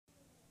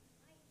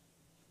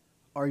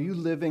Are you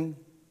living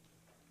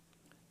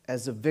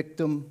as a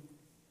victim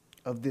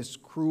of this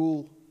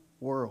cruel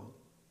world?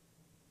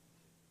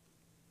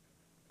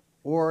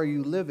 Or are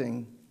you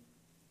living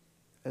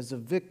as a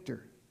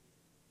victor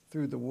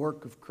through the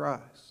work of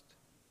Christ?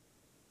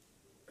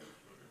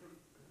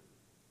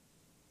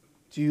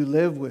 Do you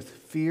live with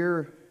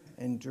fear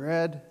and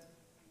dread?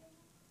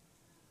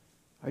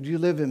 Or do you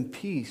live in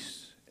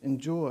peace and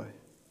joy?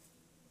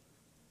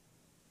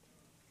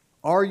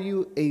 Are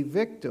you a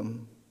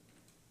victim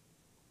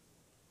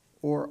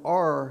or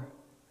are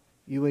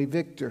you a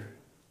victor?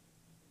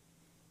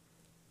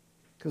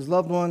 Because,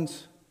 loved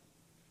ones,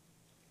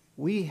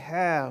 we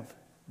have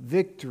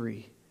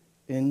victory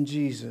in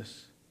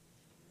Jesus.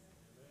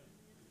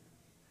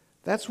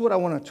 That's what I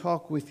want to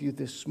talk with you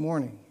this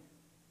morning.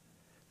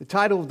 The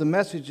title of the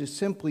message is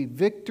simply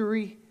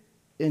Victory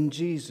in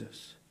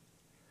Jesus.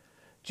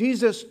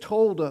 Jesus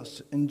told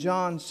us in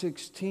John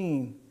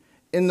 16,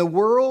 in the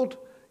world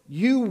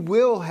you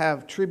will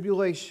have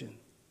tribulation,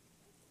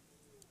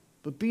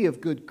 but be of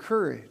good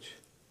courage,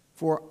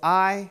 for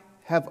I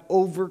have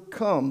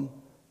overcome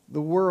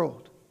the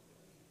world.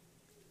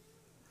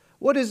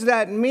 What does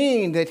that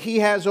mean that he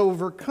has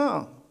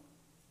overcome?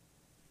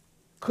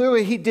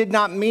 Clearly, he did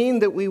not mean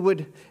that we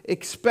would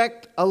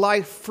expect a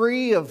life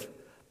free of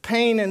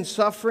pain and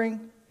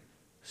suffering,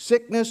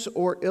 sickness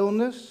or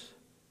illness.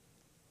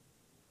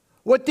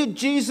 What did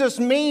Jesus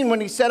mean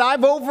when he said,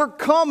 I've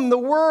overcome the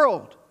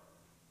world?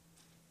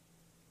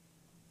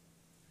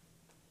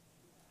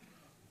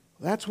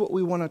 That's what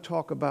we want to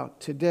talk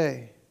about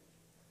today.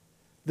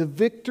 The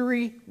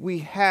victory we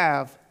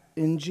have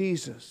in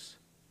Jesus.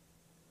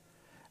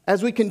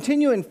 As we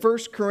continue in 1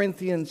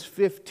 Corinthians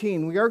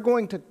 15, we are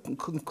going to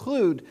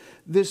conclude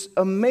this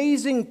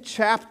amazing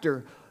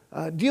chapter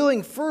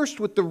dealing first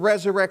with the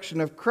resurrection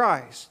of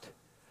Christ,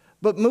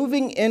 but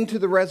moving into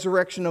the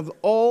resurrection of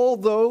all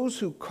those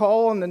who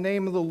call on the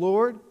name of the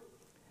Lord,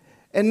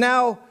 and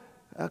now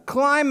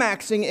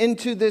climaxing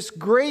into this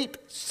great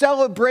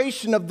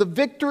celebration of the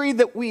victory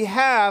that we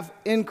have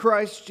in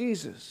Christ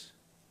Jesus.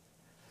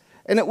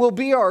 And it will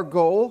be our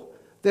goal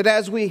that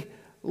as we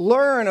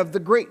learn of the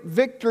great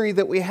victory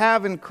that we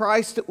have in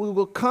Christ, that we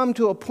will come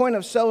to a point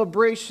of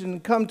celebration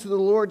and come to the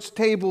Lord's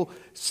table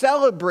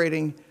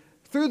celebrating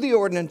through the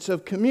ordinance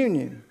of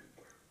communion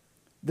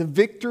the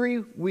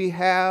victory we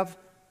have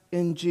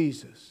in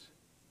Jesus.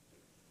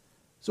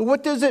 So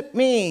what does it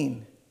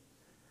mean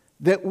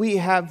that we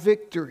have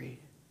victory?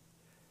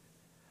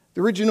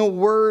 The original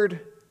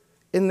word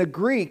in the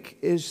Greek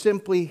is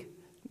simply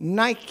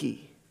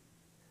Nike.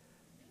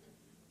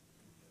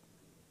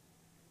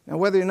 Now,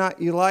 whether or not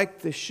you like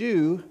the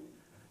shoe,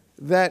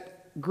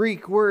 that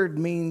Greek word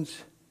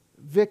means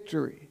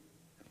victory.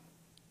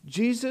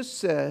 Jesus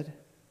said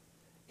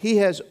he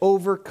has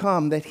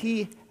overcome, that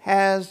he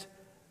has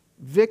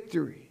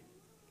victory.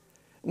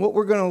 And what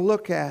we're going to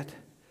look at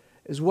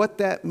is what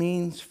that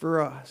means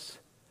for us.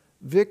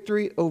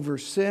 Victory over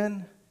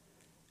sin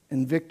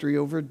and victory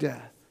over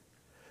death.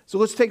 So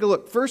let's take a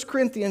look. 1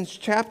 Corinthians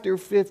chapter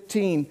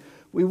 15.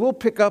 We will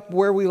pick up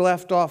where we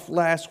left off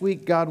last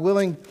week, God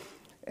willing.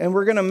 And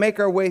we're going to make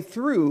our way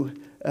through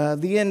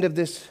the end of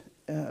this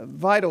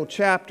vital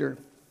chapter.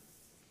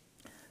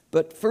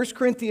 But 1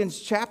 Corinthians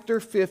chapter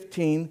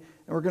 15,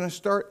 and we're going to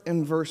start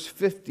in verse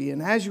 50.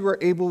 And as you are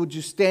able, would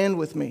you stand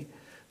with me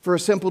for a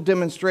simple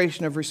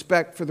demonstration of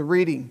respect for the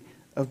reading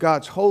of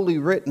God's holy,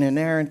 written,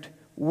 inerrant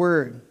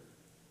word.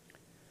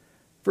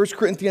 1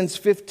 Corinthians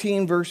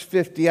 15, verse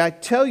 50. I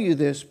tell you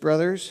this,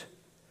 brothers,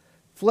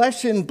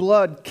 flesh and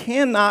blood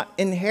cannot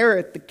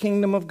inherit the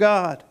kingdom of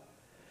God,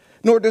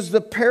 nor does the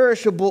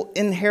perishable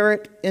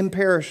inherit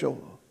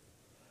imperishable.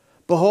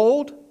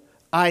 Behold,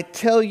 I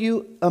tell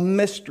you a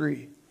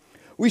mystery.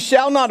 We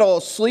shall not all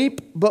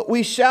sleep, but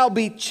we shall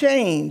be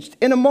changed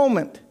in a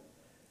moment,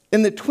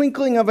 in the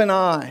twinkling of an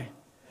eye,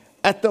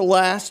 at the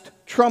last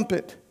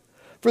trumpet.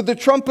 For the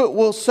trumpet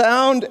will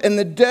sound, and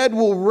the dead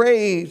will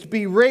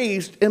be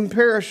raised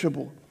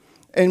imperishable,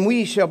 and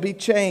we shall be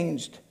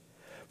changed.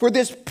 For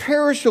this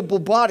perishable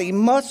body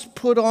must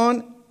put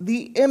on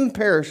the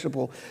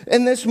imperishable,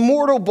 and this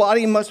mortal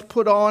body must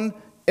put on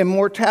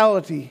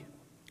immortality.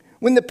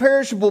 When the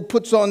perishable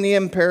puts on the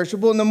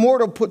imperishable, and the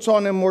mortal puts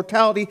on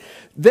immortality,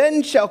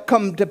 then shall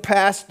come to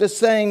pass the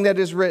saying that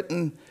is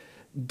written,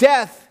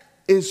 death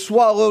is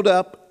swallowed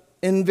up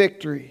in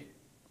victory.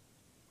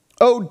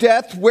 O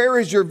death, where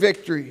is your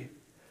victory?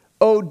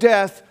 O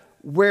death,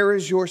 where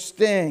is your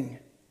sting?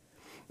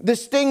 The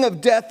sting of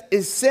death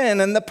is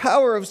sin, and the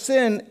power of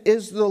sin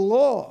is the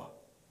law.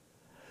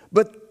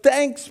 But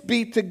thanks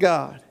be to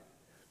God,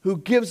 who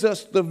gives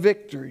us the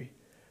victory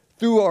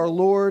through our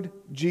Lord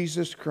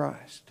Jesus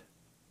Christ.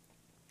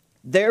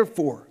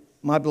 Therefore,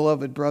 my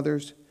beloved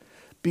brothers,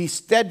 be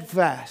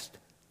steadfast,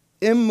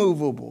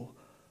 immovable,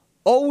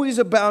 always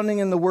abounding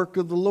in the work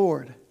of the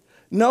Lord,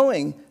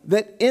 knowing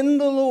that in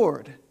the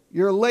Lord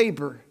your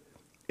labor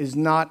is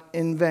not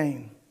in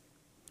vain.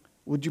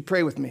 Would you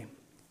pray with me?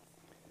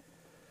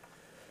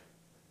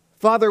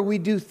 Father, we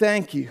do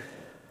thank you.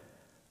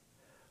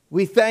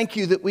 We thank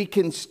you that we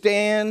can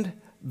stand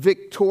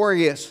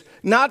victorious,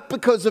 not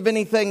because of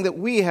anything that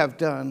we have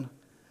done,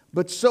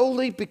 but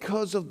solely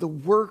because of the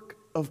work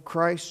of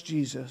Christ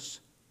Jesus.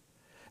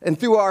 And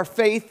through our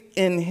faith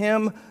in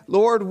him,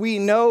 Lord, we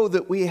know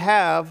that we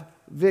have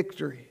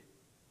victory.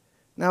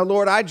 Now,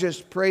 Lord, I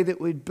just pray that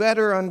we'd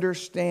better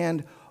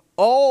understand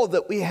all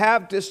that we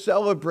have to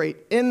celebrate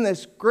in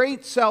this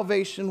great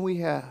salvation we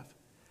have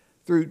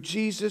through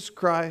Jesus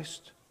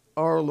Christ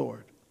our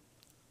Lord.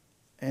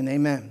 And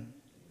amen.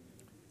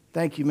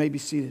 Thank you. You may be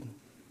seated.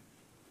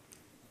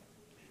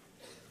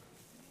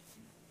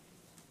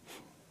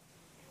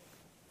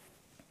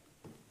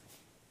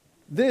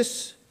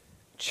 This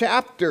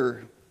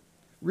chapter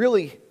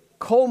really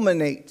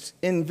culminates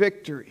in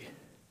victory.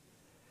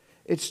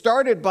 It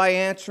started by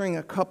answering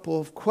a couple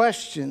of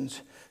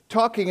questions,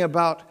 talking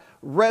about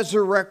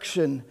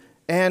resurrection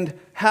and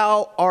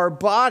how our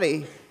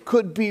body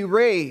could be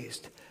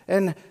raised,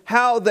 and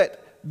how that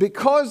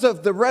because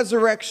of the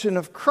resurrection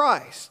of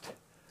Christ,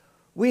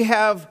 we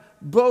have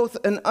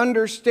both an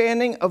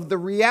understanding of the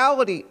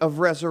reality of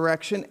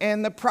resurrection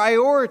and the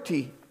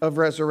priority of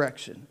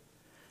resurrection.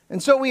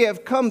 And so we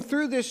have come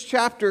through this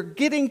chapter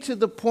getting to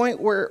the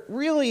point where it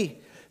really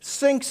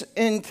sinks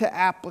into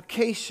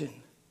application.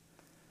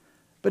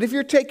 But if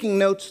you're taking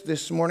notes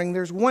this morning,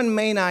 there's one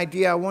main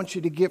idea I want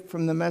you to get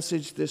from the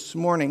message this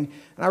morning.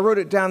 And I wrote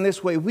it down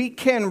this way. We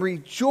can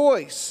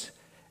rejoice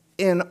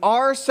in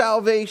our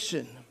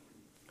salvation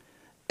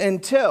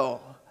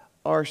until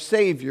our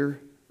Savior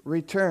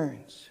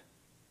returns.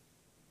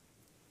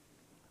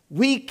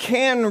 We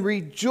can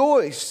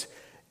rejoice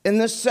in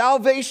the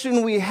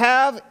salvation we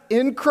have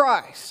in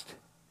Christ,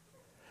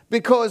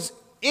 because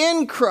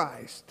in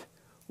Christ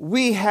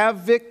we have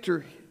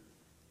victory.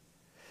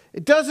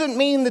 It doesn't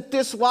mean that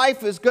this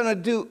life is going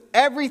to do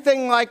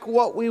everything like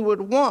what we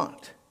would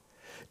want.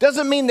 It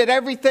doesn't mean that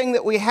everything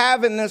that we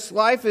have in this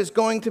life is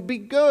going to be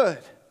good.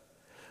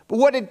 But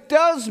what it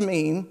does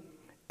mean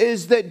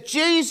is that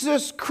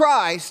Jesus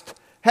Christ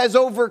has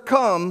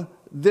overcome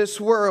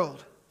this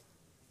world.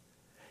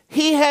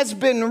 He has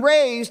been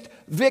raised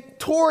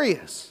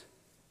victorious,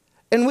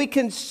 and we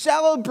can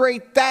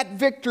celebrate that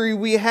victory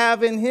we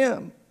have in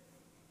him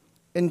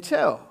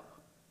until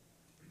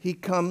he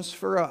comes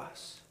for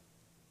us.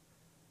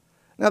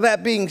 Now,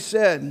 that being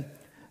said,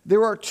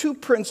 there are two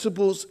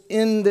principles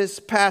in this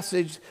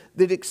passage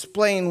that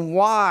explain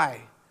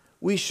why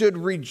we should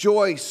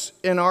rejoice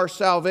in our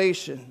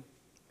salvation.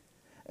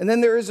 And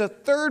then there is a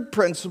third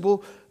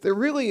principle that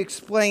really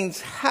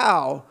explains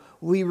how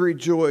we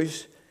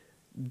rejoice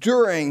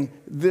during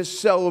this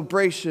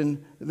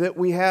celebration that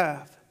we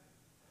have.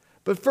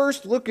 But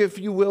first, look, if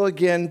you will,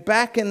 again,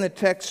 back in the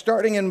text,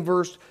 starting in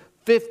verse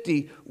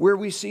 50, where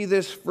we see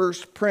this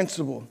first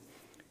principle.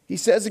 He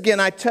says again,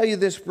 I tell you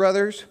this,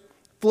 brothers,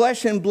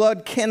 flesh and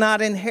blood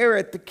cannot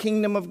inherit the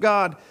kingdom of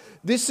God.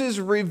 This is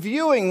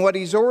reviewing what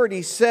he's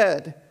already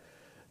said,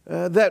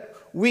 that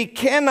we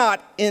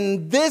cannot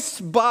in this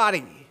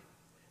body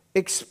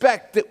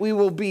expect that we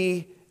will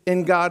be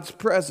in God's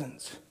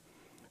presence.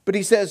 But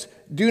he says,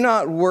 do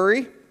not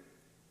worry.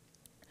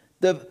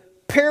 The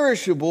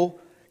perishable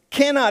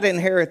cannot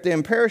inherit the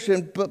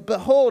imperishable. But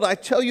behold, I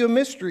tell you a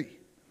mystery.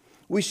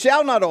 We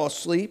shall not all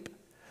sleep,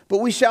 but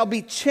we shall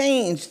be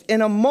changed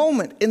in a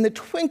moment, in the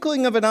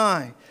twinkling of an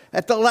eye,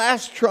 at the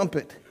last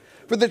trumpet.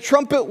 For the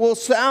trumpet will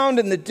sound,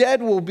 and the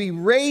dead will be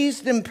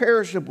raised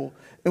imperishable,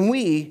 and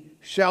we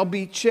shall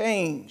be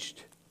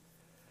changed.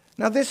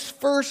 Now, this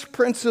first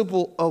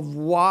principle of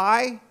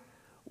why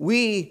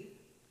we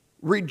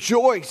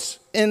rejoice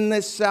in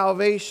this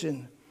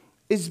salvation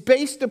is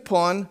based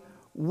upon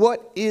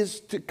what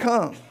is to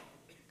come.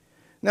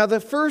 Now,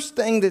 the first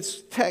thing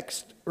this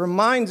text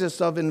reminds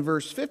us of in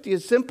verse 50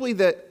 is simply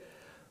that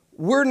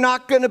we're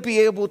not going to be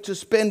able to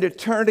spend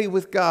eternity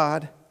with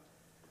God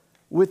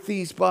with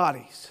these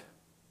bodies.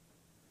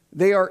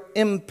 They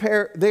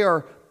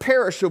are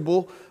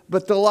perishable,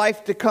 but the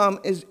life to come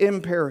is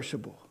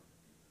imperishable.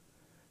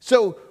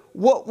 So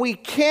what we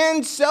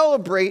can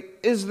celebrate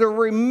is the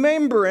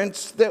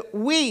remembrance that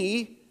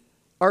we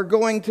are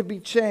going to be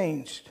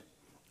changed.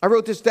 I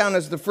wrote this down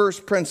as the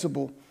first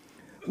principle.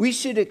 We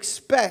should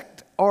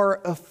expect our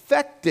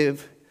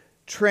effective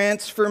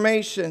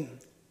transformation.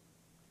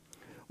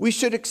 We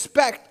should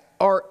expect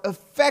our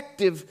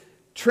effective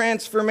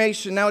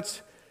transformation. Now,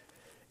 it's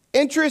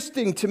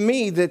interesting to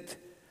me that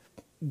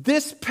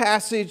this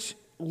passage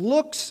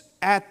looks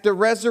at the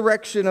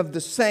resurrection of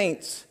the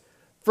saints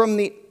from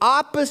the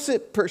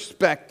opposite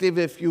perspective,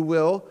 if you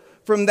will,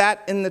 from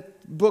that in the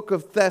book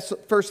of 1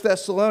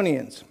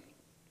 Thessalonians.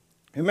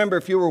 Remember,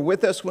 if you were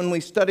with us when we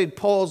studied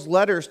Paul's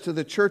letters to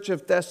the church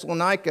of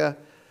Thessalonica,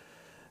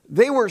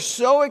 they were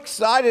so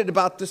excited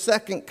about the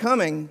second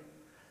coming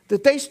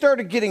that they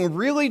started getting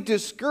really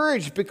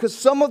discouraged because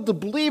some of the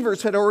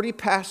believers had already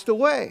passed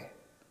away.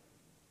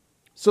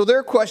 So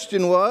their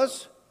question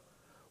was,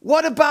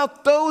 what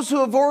about those who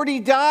have already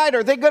died?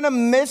 Are they going to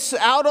miss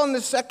out on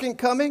the second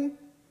coming?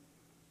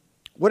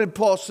 What did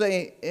Paul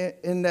say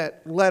in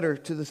that letter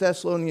to the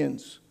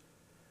Thessalonians?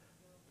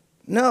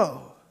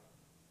 No.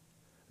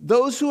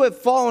 Those who have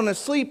fallen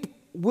asleep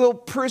will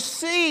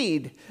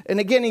precede. And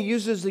again, he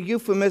uses the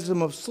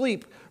euphemism of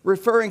sleep,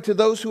 referring to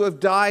those who have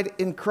died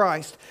in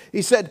Christ.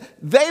 He said,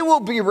 they will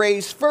be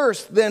raised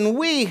first, then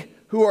we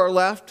who are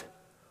left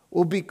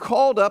will be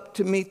called up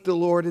to meet the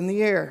Lord in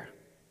the air.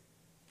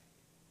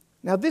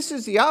 Now, this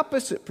is the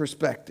opposite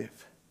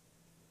perspective.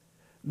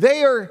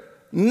 They are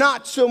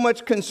not so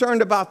much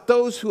concerned about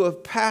those who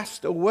have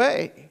passed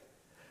away.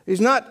 He's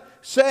not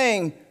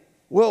saying,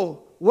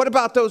 well, what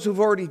about those who've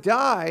already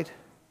died?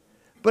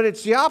 But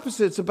it's the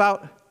opposite. It's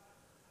about,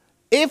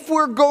 if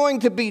we're going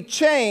to be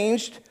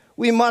changed,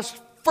 we must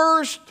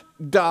first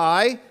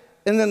die,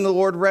 and then the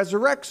Lord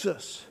resurrects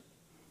us.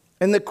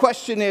 And the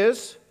question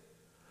is,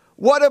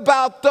 what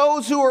about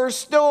those who are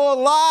still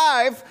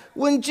alive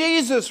when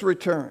Jesus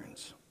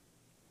returns?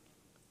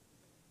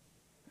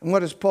 And what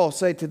does Paul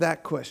say to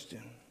that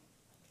question?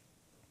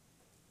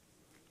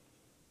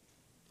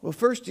 Well,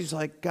 first he's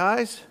like,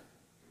 guys,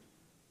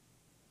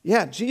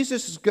 yeah,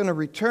 Jesus is going to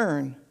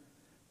return,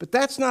 but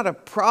that's not a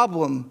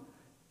problem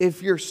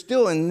if you're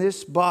still in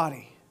this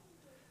body,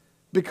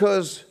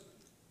 because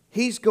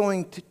he's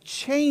going to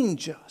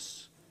change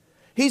us.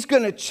 He's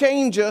going to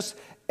change us,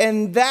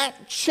 and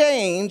that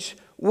change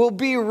will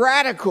be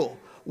radical.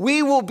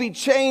 We will be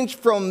changed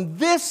from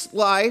this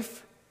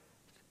life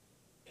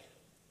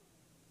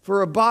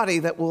for a body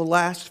that will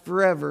last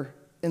forever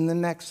in the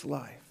next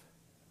life.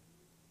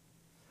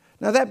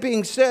 Now, that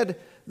being said,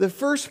 the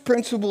first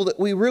principle that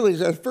we realize,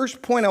 the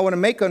first point I want to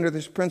make under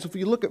this principle, if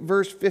you look at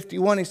verse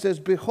 51, he says,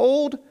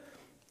 behold,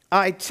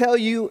 I tell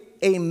you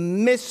a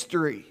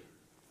mystery.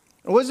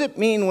 What does it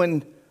mean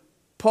when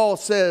Paul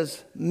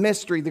says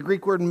mystery, the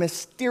Greek word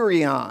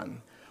mysterion?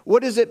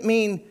 What does it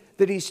mean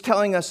that he's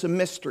telling us a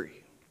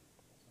mystery?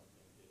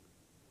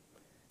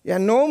 Yeah,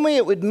 normally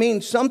it would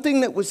mean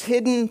something that was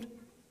hidden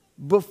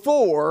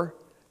before,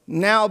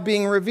 now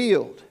being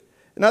revealed.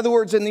 In other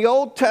words, in the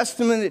Old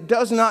Testament, it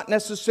does not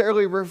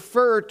necessarily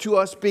refer to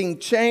us being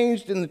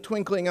changed in the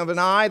twinkling of an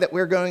eye, that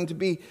we're going to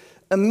be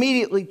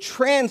immediately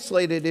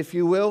translated, if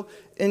you will,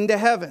 into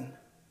heaven.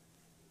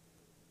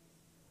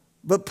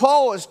 But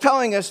Paul is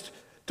telling us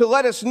to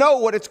let us know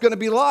what it's going to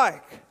be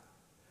like.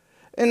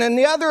 And then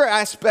the other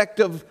aspect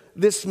of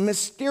this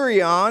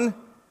mysterion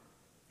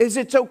is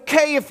it's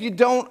okay if you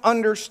don't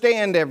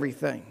understand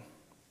everything.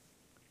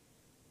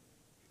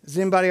 Is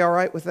anybody all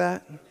right with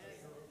that?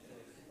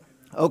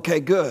 Okay,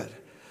 good.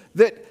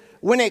 That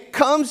when it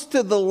comes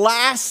to the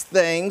last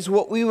things,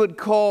 what we would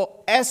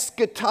call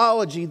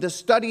eschatology, the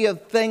study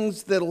of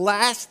things, the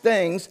last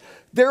things,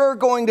 there are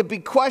going to be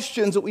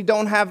questions that we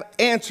don't have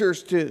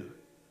answers to.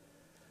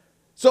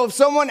 So if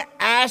someone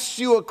asks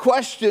you a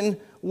question,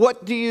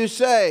 what do you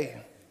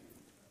say?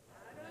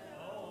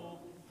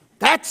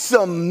 That's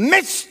a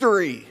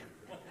mystery.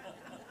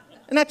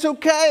 And that's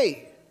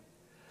okay.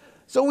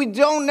 So we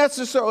don't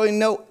necessarily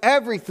know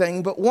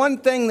everything, but one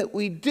thing that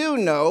we do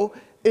know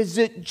is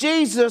that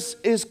Jesus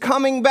is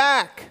coming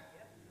back.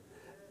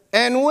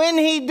 And when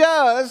he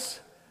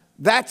does,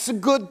 that's a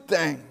good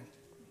thing.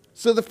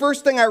 So the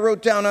first thing I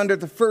wrote down under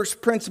the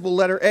first principle,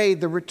 letter A,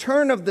 the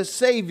return of the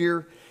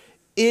Savior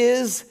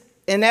is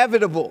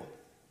inevitable.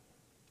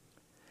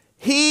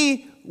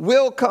 He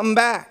will come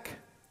back.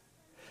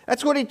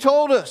 That's what he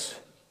told us.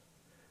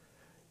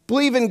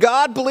 Believe in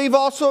God, believe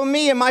also in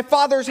me. In my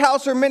Father's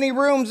house are many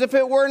rooms. If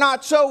it were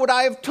not so, would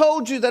I have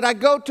told you that I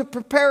go to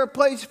prepare a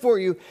place for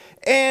you?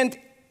 And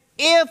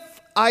if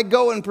I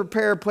go and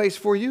prepare a place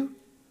for you,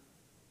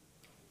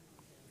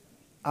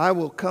 I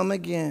will come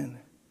again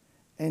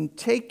and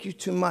take you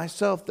to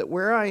myself, that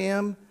where I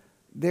am,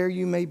 there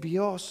you may be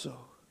also.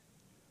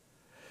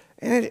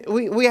 And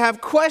we have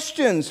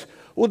questions.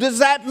 Well, does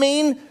that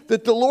mean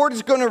that the Lord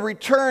is going to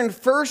return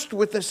first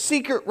with a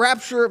secret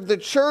rapture of the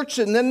church,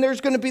 and then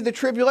there's going to be the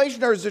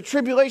tribulation? Or is the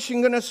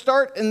tribulation going to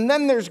start and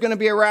then there's going to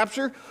be a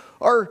rapture?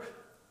 Or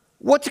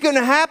what's going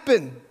to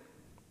happen?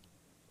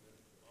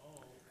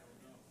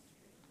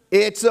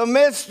 It's a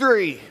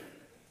mystery.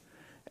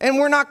 And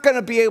we're not going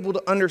to be able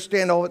to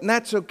understand all of it, and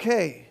that's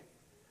okay.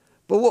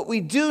 But what we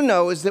do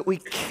know is that we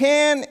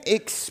can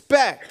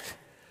expect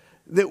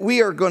that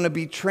we are going to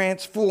be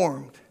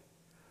transformed,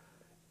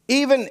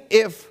 even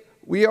if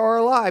we are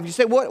alive. You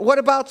say, what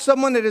about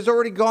someone that has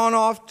already gone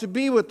off to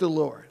be with the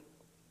Lord?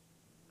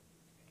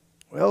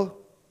 Well,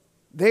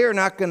 they are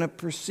not going to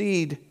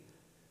precede.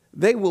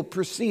 They will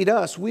precede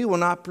us. We will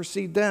not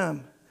precede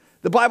them.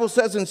 The Bible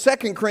says in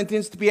 2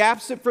 Corinthians, to be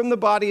absent from the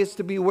body is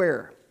to be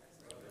where?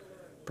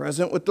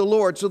 Present with the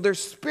Lord. So their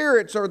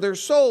spirits or their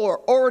soul are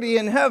already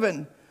in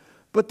heaven.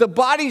 But the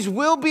bodies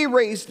will be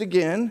raised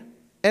again.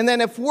 And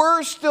then if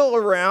we're still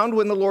around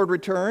when the Lord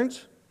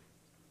returns,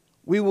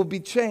 we will be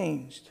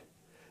changed.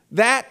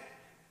 That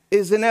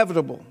is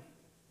inevitable.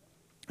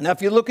 Now,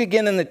 if you look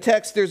again in the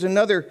text, there's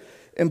another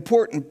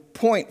important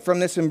point from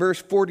this in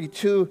verse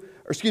 52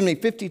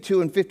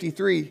 and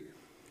 53. It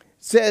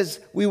says,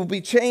 we will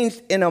be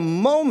changed in a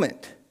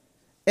moment,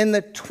 in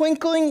the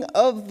twinkling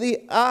of the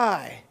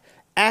eye,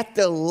 at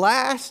the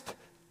last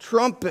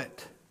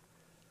trumpet.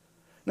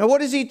 Now,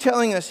 what is he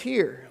telling us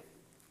here?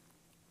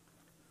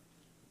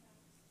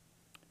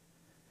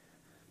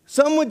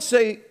 Some would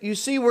say, you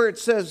see where it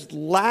says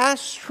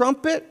last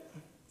trumpet?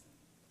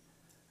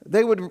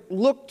 They would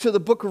look to the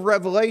book of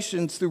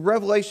Revelations. Through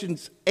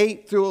Revelations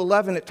 8 through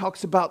 11, it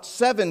talks about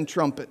 7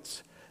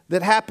 trumpets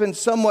that happen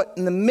somewhat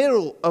in the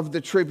middle of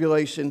the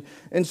tribulation.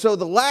 And so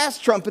the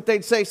last trumpet,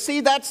 they'd say,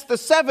 see, that's the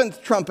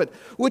 7th trumpet,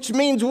 which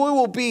means we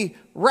will be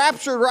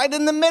raptured right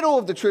in the middle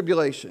of the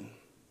tribulation.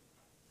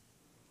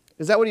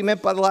 Is that what he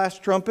meant by the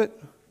last trumpet?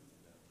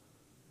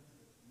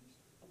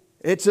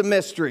 It's a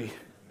mystery.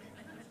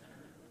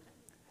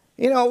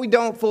 You know, we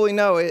don't fully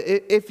know.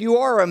 If you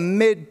are a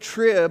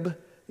mid-trib,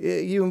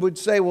 you would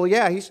say, well,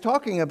 yeah, he's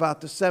talking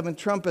about the 7th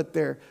trumpet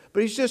there.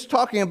 But he's just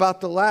talking about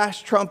the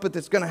last trumpet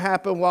that's going to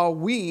happen while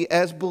we,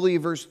 as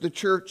believers, the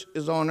church,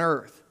 is on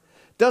earth.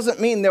 Doesn't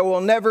mean there will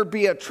never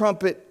be a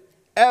trumpet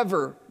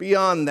ever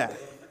beyond that.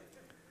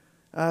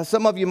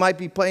 Some of you might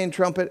be playing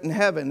trumpet in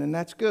heaven, and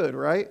that's good,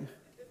 right?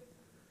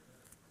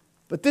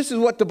 But this is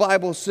what the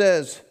Bible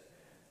says.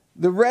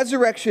 The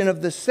resurrection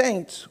of the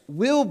saints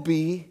will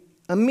be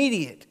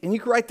immediate. And you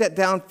can write that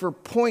down for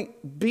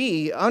point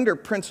B under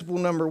principle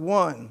number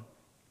 1.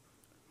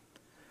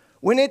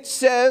 When it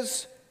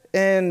says,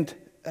 and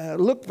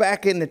look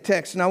back in the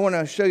text, and I want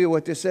to show you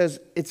what this says.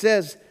 It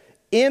says,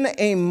 in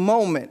a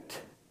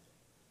moment.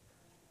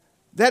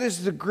 That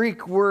is the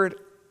Greek word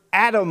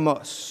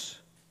atomos.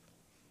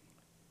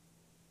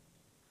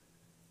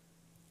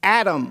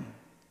 Atom,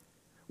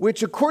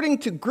 which according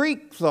to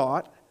Greek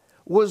thought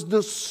was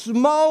the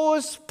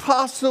smallest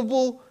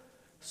possible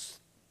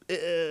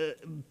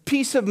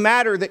piece of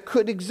matter that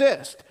could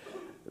exist.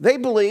 They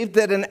believed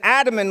that an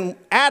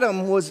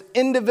atom was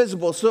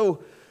indivisible.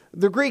 So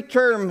the Greek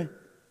term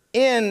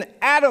in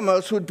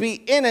atomos would be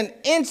in an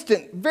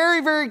instant, very,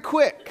 very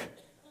quick.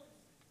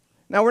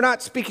 Now, we're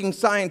not speaking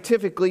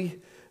scientifically.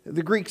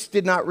 The Greeks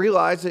did not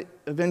realize that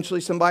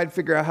eventually somebody would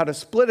figure out how to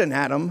split an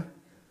atom.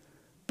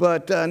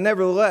 But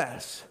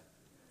nevertheless,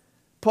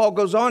 Paul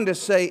goes on to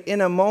say, in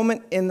a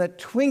moment, in the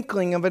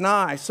twinkling of an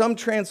eye. Some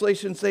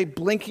translations say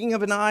blinking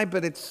of an eye,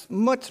 but it's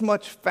much,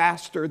 much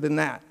faster than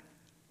that.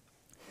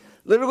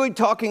 Literally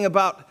talking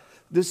about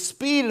the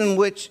speed in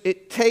which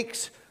it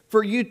takes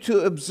for you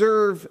to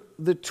observe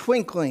the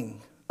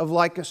twinkling of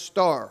like a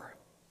star.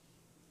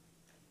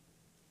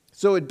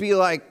 So it'd be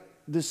like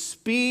the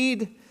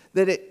speed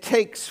that it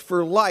takes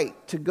for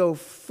light to go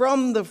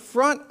from the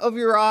front of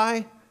your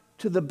eye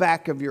to the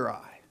back of your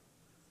eye.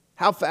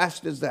 How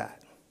fast is that?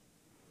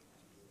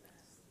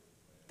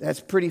 That's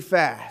pretty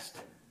fast.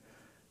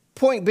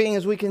 Point being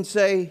is we can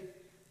say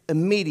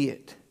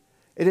immediate.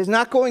 It is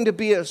not going to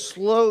be a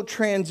slow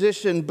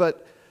transition,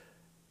 but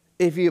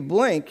if you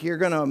blink, you're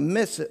going to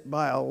miss it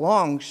by a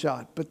long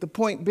shot. But the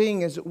point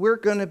being is that we're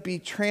going to be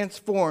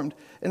transformed,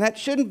 and that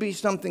shouldn't be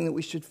something that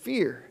we should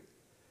fear.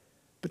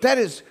 But that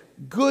is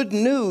good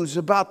news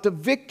about the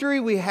victory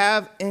we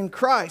have in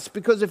Christ.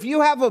 Because if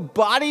you have a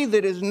body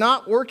that is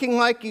not working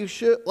like it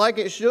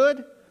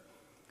should,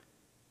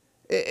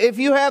 if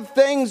you have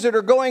things that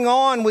are going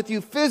on with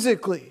you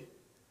physically,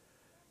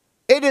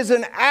 it is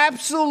an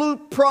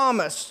absolute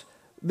promise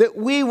that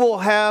we will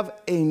have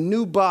a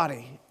new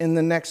body in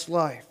the next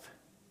life.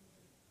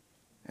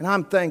 And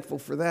I'm thankful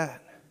for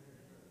that.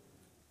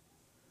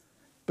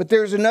 But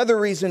there's another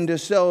reason to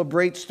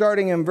celebrate,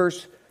 starting in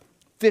verse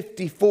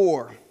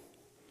 54.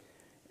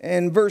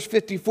 In verse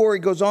 54, he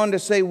goes on to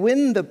say,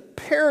 when the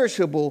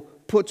perishable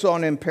puts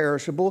on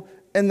imperishable,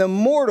 and the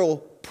mortal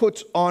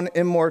puts on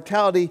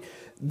immortality,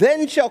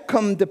 then shall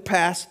come to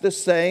pass the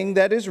saying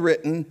that is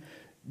written,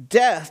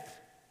 death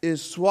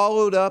is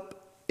swallowed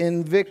up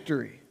in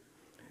victory.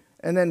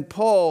 And then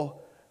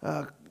Paul,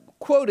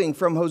 quoting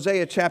from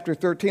Hosea chapter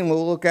 13,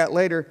 we'll look at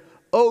later,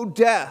 O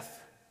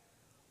death,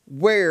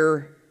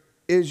 where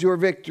is your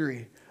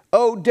victory?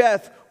 O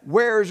death,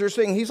 where is your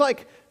sting? He's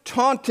like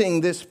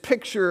taunting this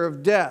picture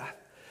of death.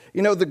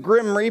 You know, the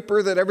grim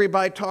reaper that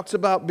everybody talks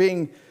about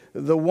being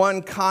the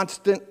one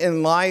constant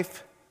in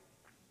life.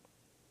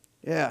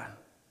 Yeah.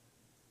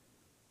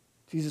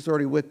 Jesus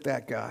already whipped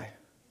that guy.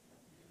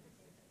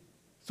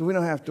 So we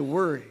don't have to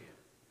worry.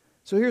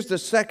 So here's the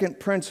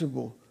second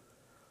principle.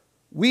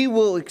 We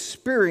will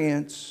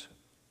experience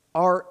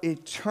our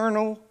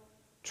eternal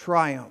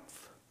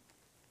triumph.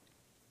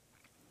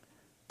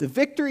 The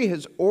victory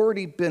has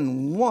already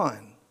been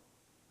won,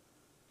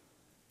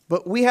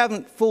 but we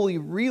haven't fully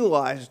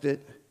realized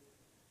it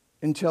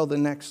until the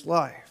next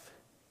life.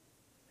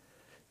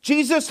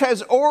 Jesus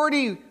has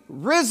already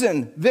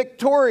risen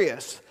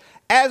victorious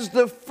as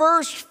the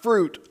first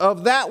fruit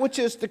of that which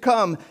is to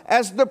come,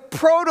 as the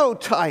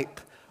prototype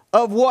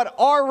of what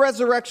our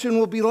resurrection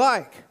will be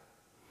like.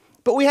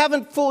 But we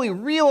haven't fully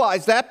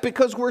realized that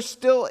because we're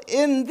still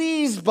in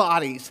these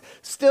bodies,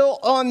 still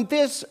on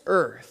this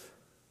earth.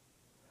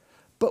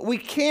 But we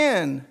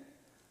can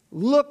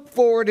look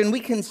forward and we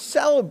can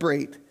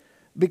celebrate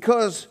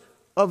because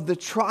of the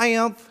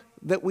triumph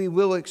that we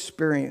will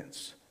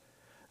experience.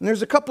 And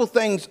there's a couple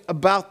things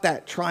about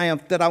that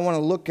triumph that I want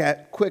to look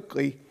at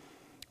quickly.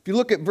 If you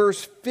look at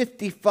verse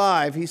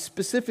 55, he's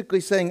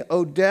specifically saying,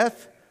 O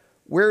death,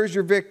 where is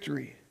your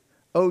victory?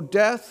 O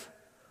death,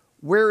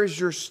 where is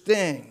your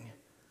sting?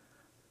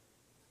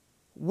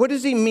 what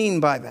does he mean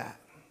by that?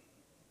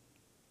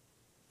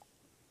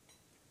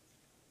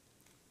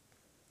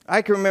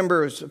 I can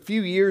remember it was a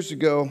few years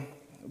ago,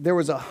 there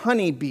was a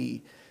honeybee.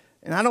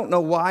 And I don't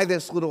know why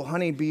this little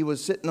honeybee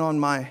was sitting on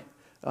my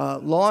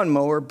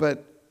lawnmower,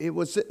 but it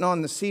was sitting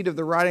on the seat of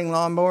the riding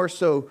lawnmower.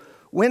 So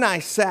when I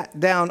sat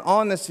down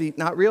on the seat,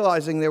 not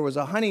realizing there was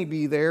a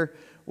honeybee there,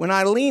 when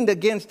I leaned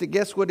against it,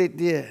 guess what it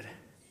did?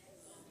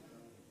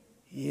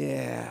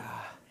 Yeah.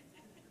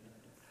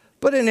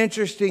 But an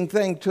interesting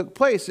thing took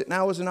place. It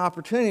now was an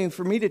opportunity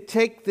for me to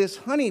take this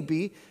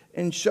honeybee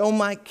and show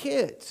my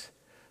kids.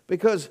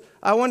 Because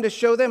I wanted to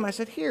show them. I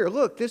said, here,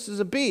 look, this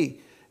is a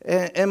bee.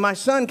 And my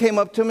son came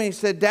up to me and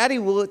said, Daddy,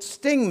 will it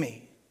sting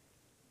me?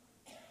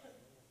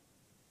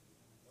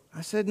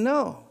 I said,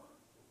 no.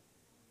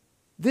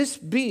 This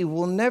bee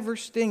will never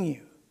sting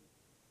you.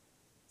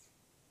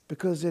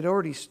 Because it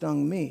already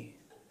stung me.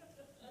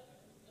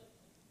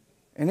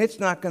 And it's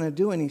not going to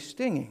do any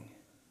stinging.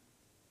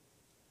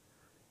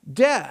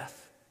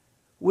 Death,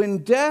 when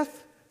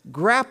death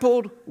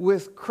grappled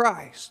with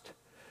Christ,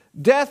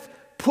 death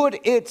put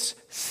its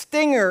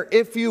stinger,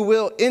 if you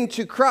will,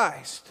 into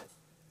Christ.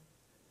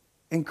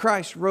 And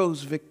Christ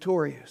rose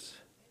victorious.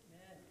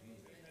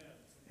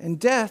 And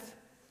death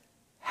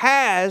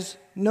has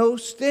no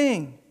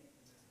sting.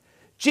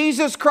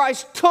 Jesus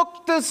Christ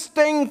took the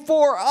sting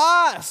for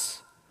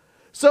us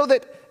so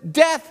that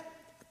death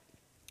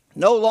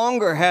no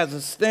longer has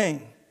a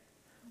sting.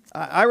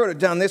 I wrote it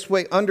down this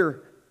way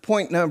under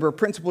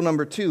principle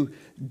number 2.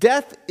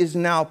 Death is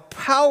now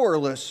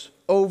powerless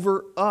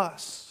over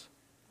us.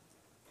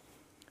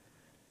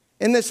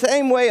 In the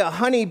same way, a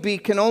honeybee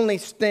can only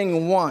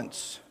sting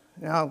once.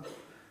 Now,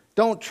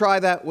 don't try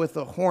that with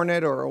a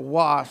hornet or a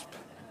wasp.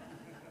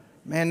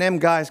 Man, them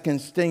guys can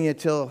sting you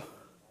till,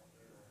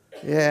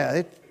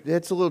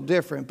 it's a little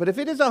different. But if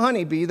it is a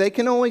honeybee, they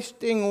can only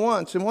sting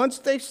once. And once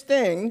they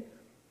sting,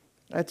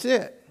 that's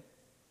it.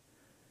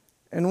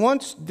 And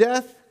once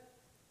death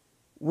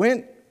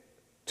went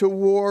to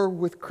war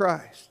with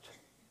Christ,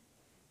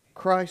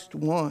 Christ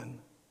won.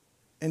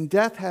 And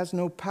death has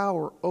no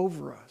power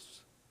over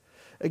us.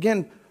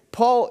 Again,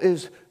 Paul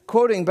is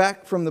quoting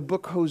back from the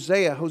book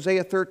Hosea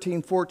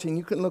 13:14.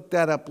 You can look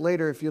that up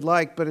later if you'd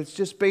like, but it's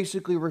just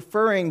basically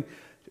referring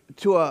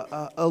to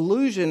an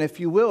allusion, if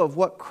you will, of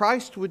what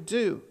Christ would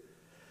do.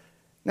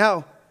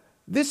 Now,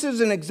 this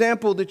is an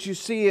example that you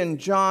see in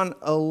John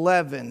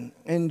 11.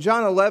 In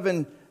John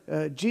 11,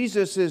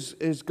 Jesus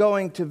is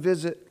going to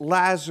visit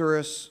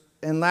Lazarus,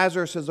 and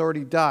Lazarus has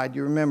already died,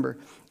 you remember.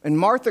 And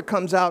Martha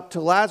comes out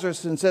to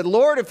Lazarus and said,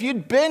 Lord, if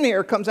you'd been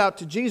here, comes out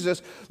to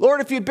Jesus,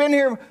 Lord, if you'd been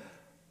here,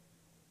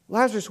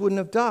 Lazarus wouldn't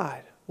have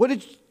died. What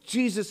did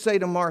Jesus say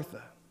to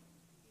Martha?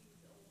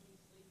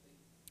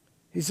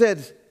 He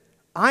said,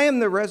 I am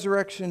the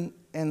resurrection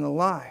and the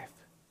life.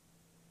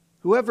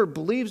 Whoever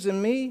believes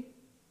in me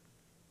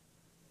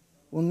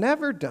will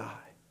never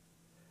die.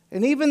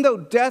 And even though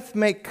death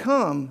may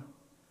come,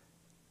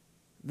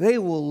 they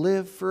will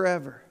live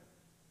forever.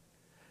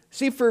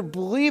 See, for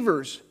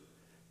believers,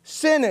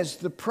 sin is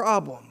the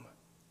problem.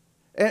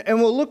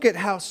 And we'll look at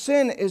how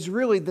sin is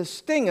really the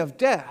sting of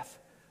death.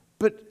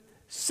 But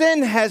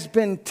sin has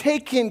been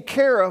taken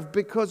care of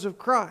because of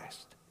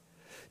Christ.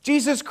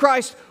 Jesus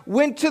Christ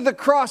went to the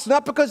cross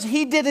not because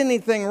he did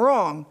anything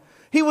wrong.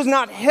 He was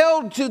not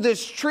held to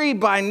this tree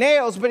by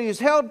nails, but he was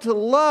held to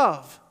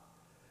love.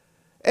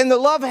 And the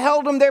love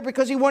held him there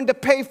because he wanted to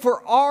pay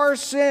for our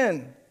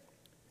sin.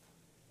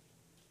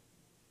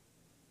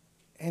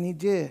 And he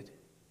did.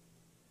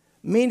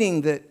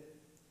 Meaning that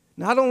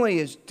not only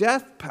is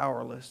death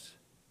powerless,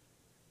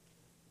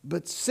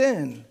 but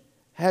sin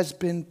has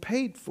been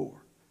paid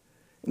for.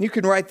 And you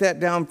can write that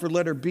down for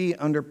letter B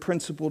under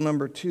principle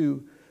number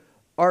 2.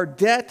 Our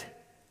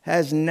debt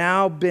has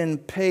now been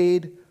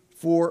paid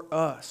for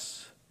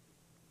us.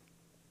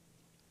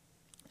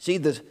 See,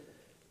 the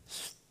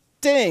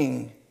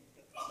sting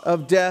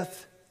of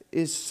death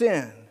is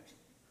sin.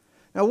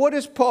 Now, what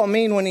does Paul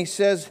mean when he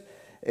says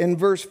in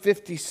verse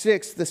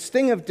 56, the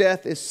sting of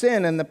death is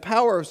sin and the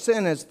power of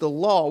sin is the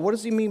law? What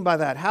does he mean by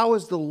that? How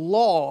is the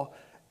law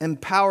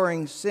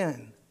empowering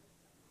sin?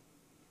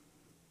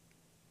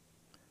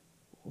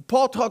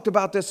 Paul talked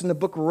about this in the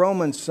book of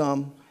Romans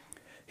some.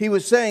 He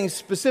was saying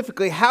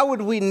specifically, how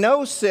would we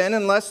know sin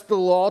unless the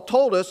law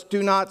told us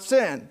do not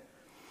sin?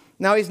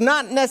 Now, he's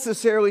not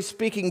necessarily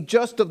speaking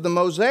just of the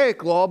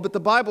Mosaic law, but the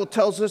Bible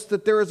tells us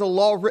that there is a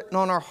law written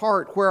on our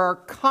heart where our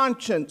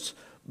conscience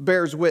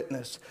bears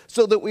witness,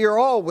 so that we are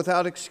all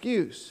without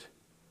excuse.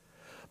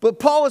 But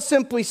Paul is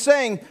simply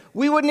saying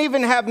we wouldn't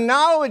even have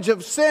knowledge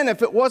of sin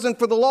if it wasn't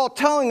for the law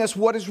telling us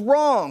what is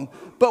wrong.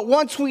 But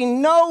once we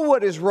know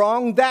what is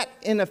wrong, that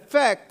in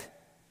effect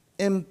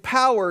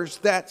empowers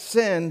that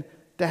sin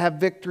to have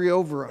victory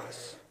over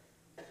us.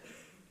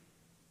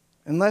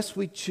 Unless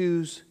we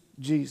choose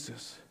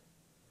Jesus.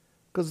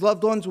 Because,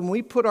 loved ones, when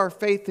we put our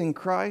faith in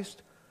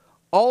Christ,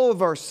 all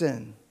of our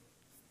sin,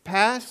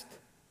 past,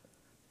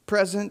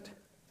 present,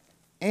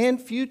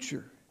 and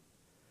future,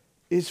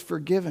 is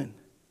forgiven.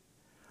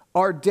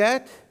 Our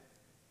debt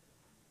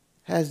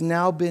has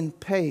now been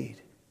paid.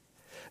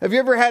 Have you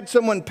ever had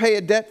someone pay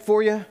a debt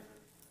for you?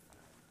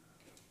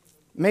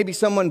 Maybe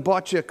someone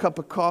bought you a cup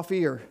of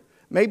coffee, or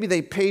maybe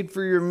they paid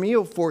for your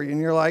meal for you, and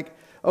you're like,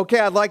 okay,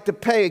 I'd like to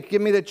pay.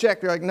 Give me the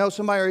check. They're like, no,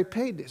 somebody already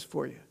paid this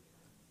for you.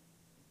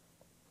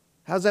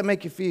 How does that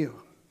make you feel?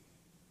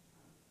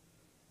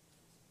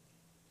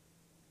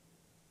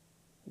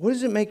 What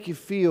does it make you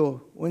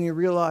feel when you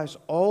realize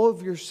all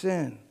of your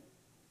sin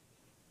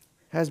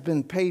has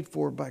been paid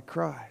for by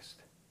Christ?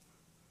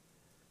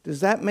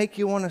 Does that make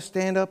you want to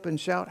stand up and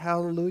shout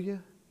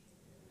hallelujah?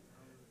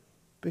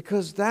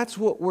 Because that's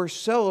what we're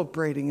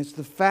celebrating. It's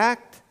the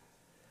fact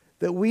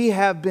that we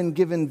have been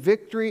given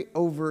victory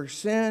over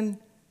sin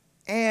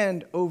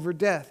and over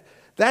death.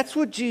 That's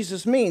what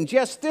Jesus means.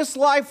 Yes, this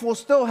life will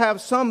still have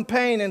some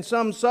pain and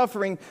some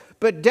suffering,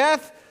 but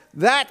death,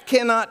 that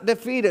cannot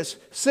defeat us.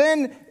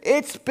 Sin,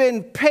 it's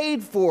been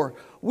paid for.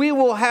 We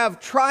will have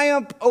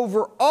triumph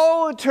over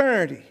all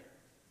eternity.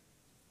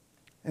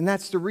 And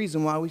that's the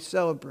reason why we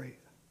celebrate.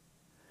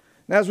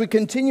 Now, as we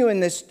continue in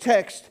this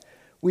text,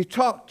 we've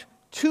talked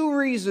two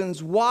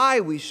reasons why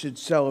we should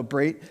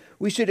celebrate.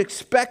 We should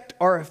expect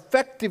our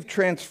effective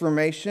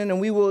transformation, and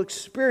we will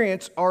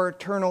experience our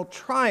eternal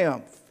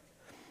triumph.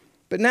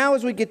 But now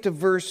as we get to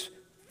verse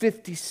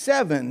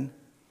 57,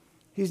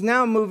 he's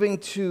now moving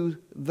to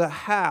the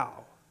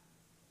how.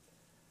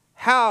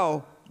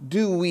 How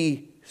do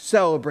we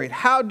celebrate?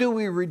 How do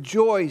we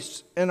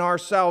rejoice in our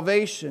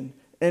salvation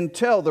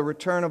until the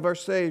return of our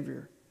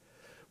Savior?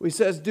 He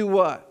says, do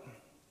what?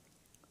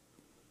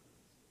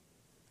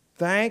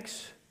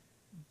 Thanks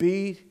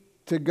be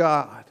to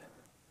God.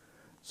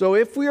 So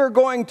if we are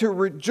going to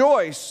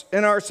rejoice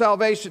in our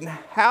salvation,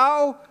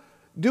 how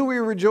do we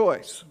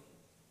rejoice?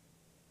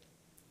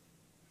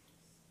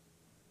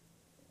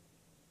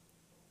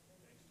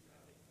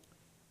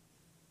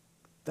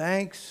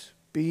 Thanks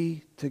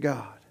be to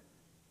God.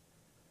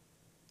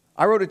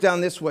 I wrote it down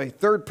this way.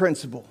 Third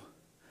principle.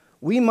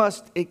 We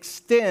must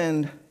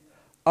extend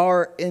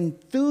our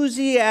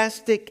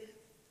enthusiastic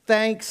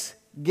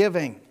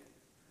thanksgiving.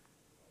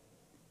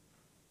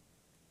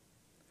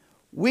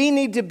 We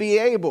need to be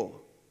able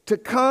to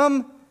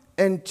come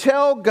and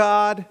tell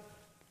God,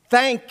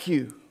 thank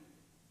you.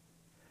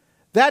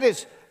 That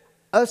is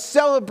a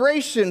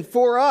celebration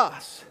for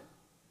us.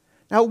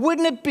 Now,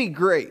 wouldn't it be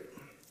great?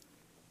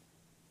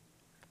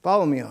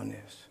 Follow me on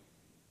this.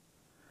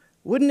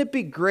 Wouldn't it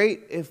be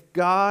great if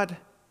God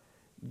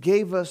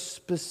gave us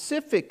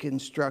specific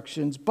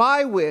instructions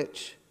by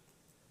which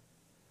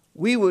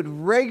we would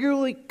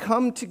regularly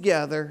come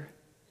together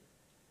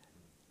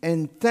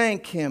and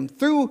thank Him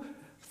through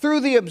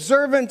the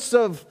observance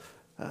of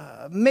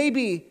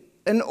maybe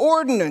an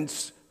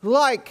ordinance,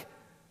 like,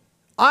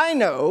 I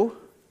know,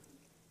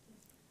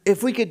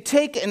 if we could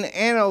take an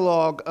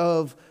analog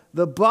of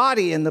the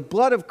body and the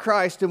blood of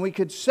Christ and we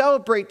could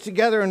celebrate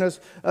together in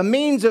a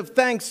means of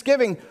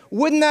thanksgiving,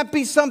 wouldn't that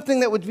be something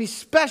that would be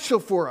special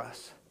for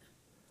us?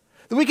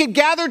 That we could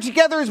gather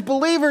together as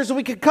believers and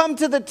we could come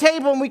to the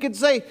table and we could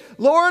say,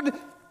 Lord,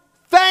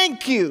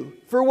 thank you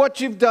for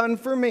what you've done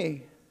for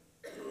me.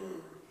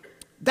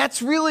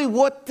 That's really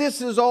what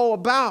this is all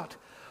about.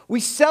 We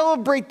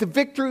celebrate the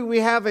victory we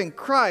have in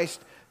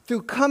Christ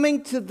through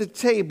coming to the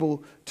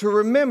table to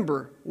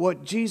remember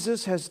what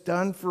Jesus has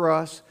done for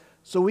us,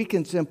 so we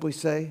can simply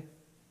say,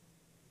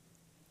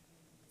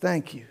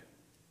 thank you.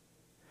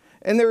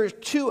 And there are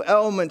two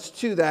elements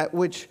to that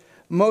which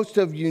most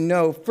of you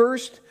know.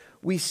 First,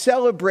 we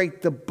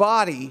celebrate the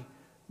body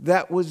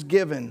that was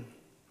given.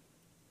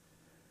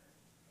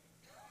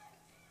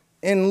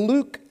 In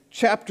Luke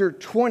chapter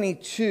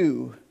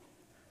 22,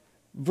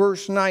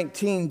 verse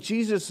 19,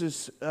 Jesus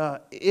is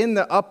in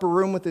the upper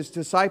room with his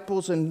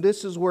disciples, and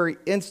this is where he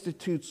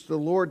institutes the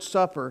Lord's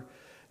Supper.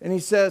 And he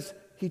says,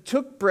 he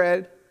took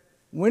bread.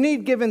 When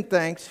he'd given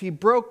thanks, he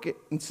broke it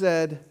and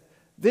said,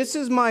 this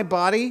is my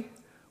body,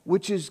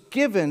 which is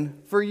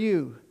given for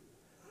you.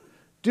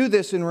 Do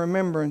this in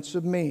remembrance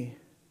of me.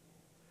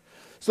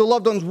 So,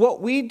 loved ones,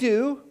 what we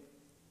do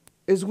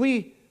is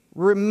we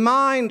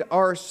remind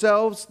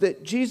ourselves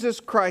that Jesus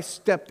Christ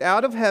stepped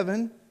out of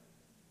heaven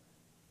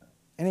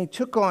and he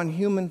took on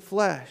human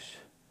flesh.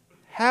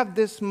 Have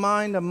this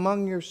mind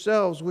among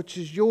yourselves, which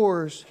is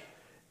yours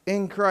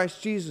in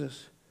Christ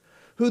Jesus,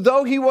 who,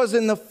 though he was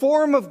in the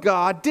form of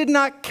God, did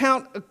not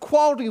count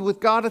equality with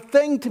God a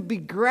thing to be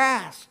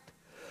grasped,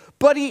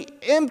 but he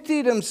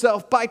emptied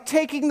himself by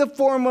taking the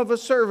form of a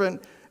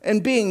servant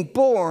and being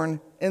born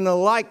in the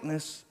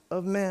likeness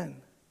of men.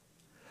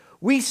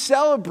 We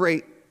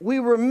celebrate, we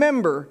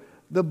remember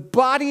the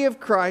body of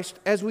Christ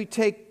as we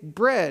take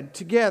bread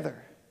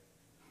together.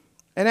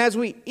 And as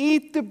we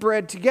eat the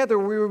bread together,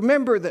 we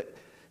remember that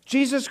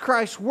Jesus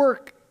Christ's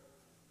work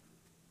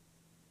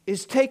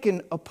is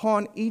taken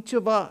upon each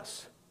of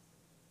us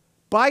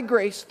by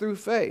grace through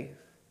faith.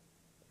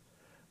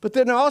 But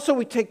then also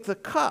we take the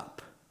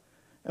cup.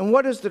 And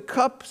what does the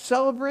cup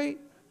celebrate?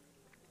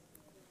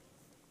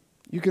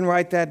 You can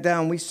write that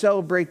down. We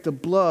celebrate the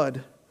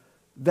blood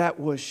that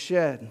was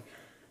shed.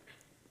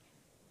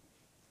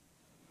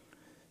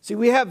 See,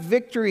 we have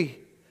victory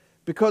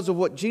because of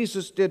what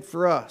Jesus did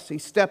for us. He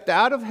stepped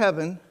out of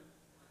heaven,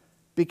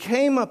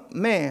 became a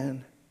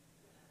man,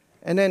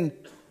 and then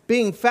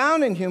being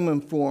found in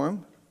human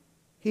form,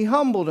 he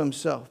humbled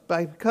himself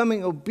by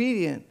becoming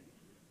obedient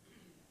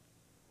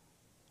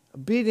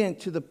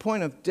to the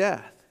point of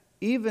death,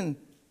 even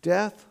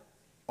death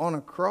on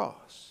a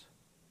cross.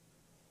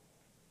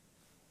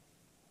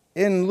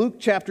 In Luke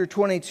chapter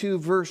 22,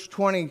 verse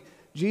 20,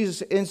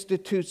 Jesus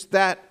institutes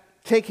that,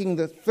 taking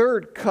the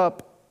third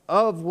cup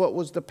of what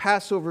was the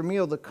Passover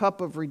meal, the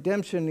cup of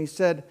redemption, he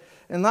said,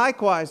 and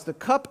likewise the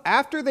cup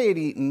after they had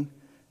eaten,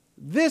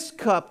 this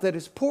cup that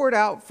is poured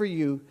out for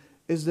you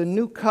is the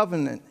new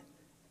covenant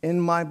in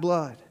my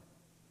blood.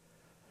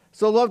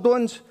 So, loved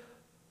ones,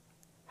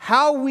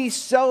 how we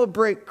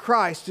celebrate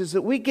Christ is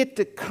that we get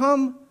to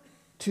come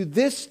to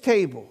this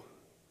table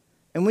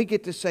and we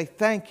get to say,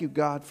 thank you,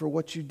 God, for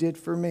what you did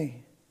for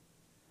me.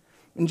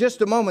 In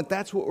just a moment,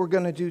 that's what we're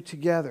going to do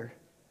together.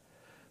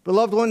 But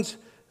loved ones,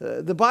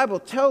 the Bible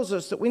tells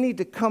us that we need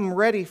to come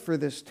ready for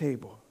this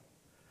table.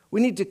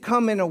 We need to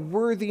come in a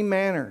worthy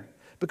manner.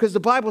 Because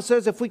the Bible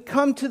says if we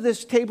come to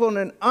this table in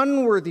an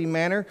unworthy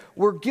manner,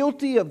 we're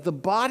guilty of the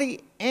body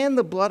and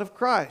the blood of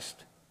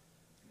Christ.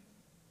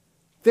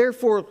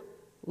 Therefore,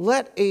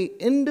 let an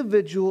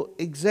individual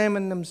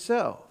examine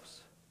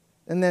themselves,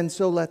 and then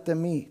so let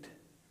them eat.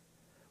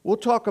 We'll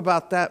talk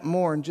about that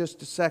more in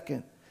just a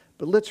second,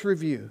 but let's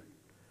review.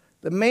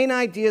 The main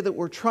idea that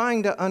we're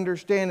trying to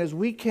understand is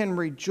we can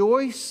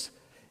rejoice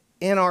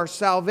in our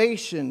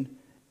salvation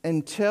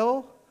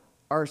until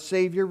our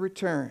Savior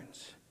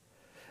returns.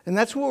 And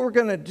that's what we're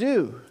going to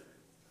do.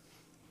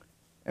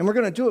 And we're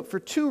going to do it for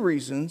two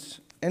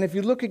reasons. And if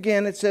you look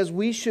again, it says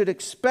we should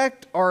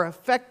expect our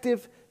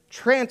effective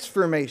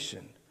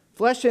transformation.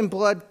 Flesh and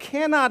blood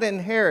cannot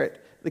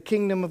inherit the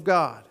kingdom of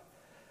God,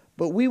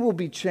 but we will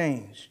be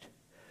changed.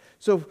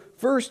 So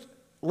first,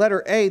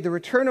 letter A, the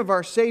return of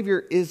our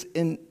Savior is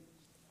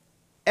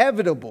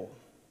inevitable.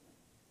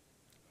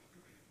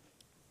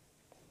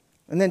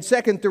 And then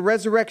second, the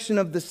resurrection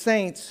of the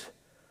saints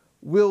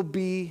will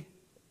be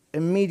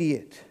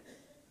immediate.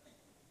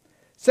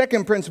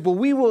 Second principle,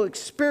 we will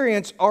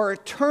experience our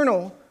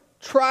eternal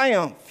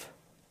triumph.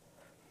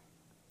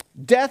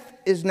 Death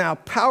is now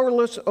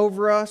powerless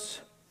over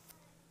us,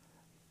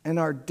 and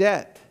our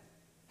debt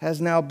has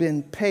now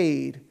been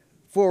paid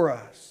for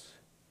us.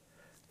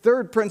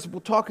 Third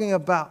principle, talking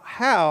about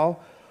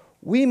how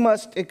we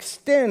must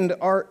extend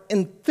our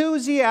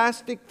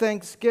enthusiastic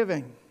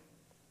thanksgiving.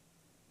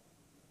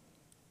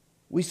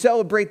 We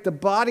celebrate the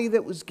body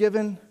that was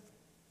given,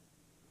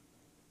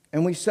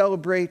 and we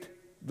celebrate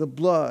the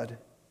blood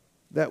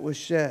that was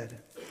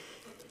shed.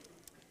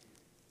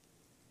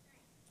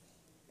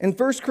 In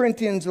 1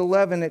 Corinthians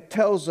 11, it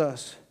tells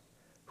us,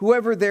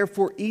 whoever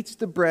therefore eats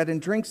the bread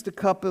and drinks the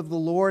cup of the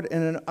Lord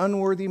in an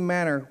unworthy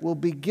manner will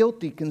be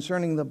guilty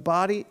concerning the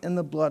body and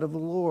the blood of the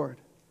Lord.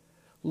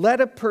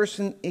 Let a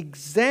person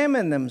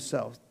examine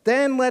themselves,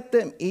 then let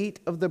them eat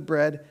of the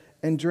bread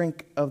and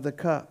drink of the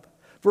cup.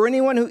 For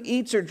anyone who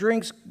eats or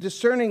drinks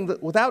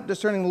without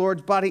discerning the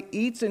Lord's body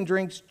eats and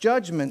drinks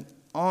judgment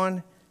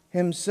on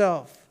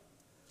himself.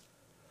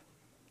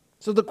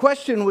 So the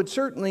question would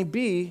certainly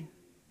be,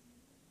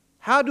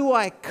 how do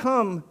I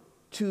come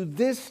to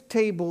this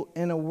table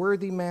in a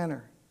worthy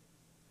manner?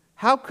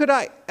 How could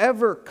I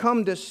ever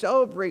come to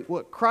celebrate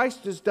what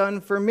Christ has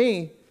done for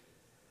me?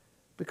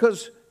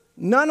 Because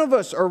none of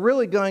us are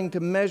really going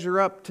to measure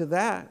up to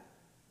that.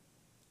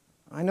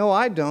 I know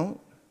I don't.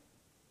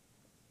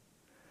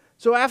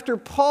 So after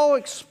Paul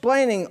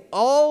explaining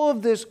all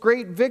of this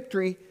great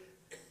victory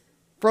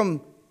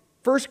from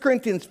 1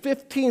 Corinthians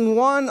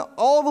 15:1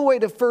 all the way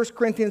to 1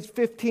 Corinthians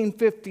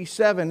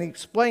 15:57, he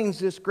explains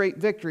this great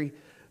victory.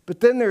 But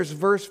then there's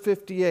verse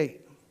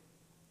 58.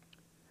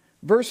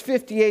 Verse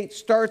 58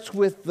 starts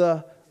with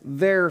the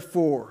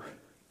therefore.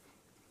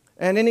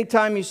 And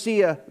anytime you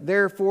see a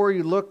therefore,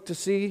 you look to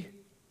see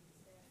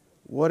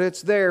what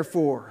it's there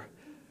for.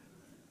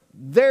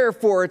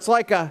 Therefore, it's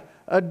like a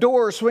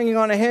door swinging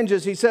on a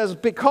hinges. He says,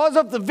 because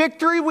of the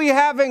victory we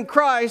have in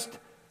Christ,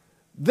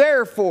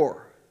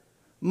 therefore,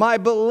 my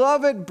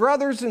beloved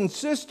brothers and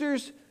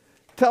sisters,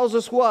 tells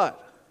us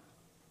what?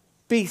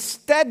 Be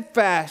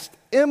steadfast,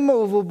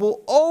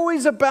 immovable,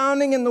 always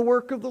abounding in the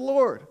work of the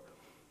Lord.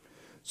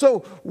 So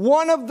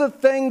one of the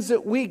things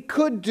that we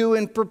could do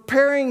in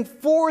preparing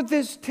for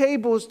this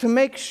table is to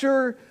make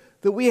sure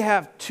that we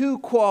have two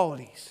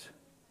qualities.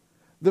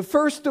 The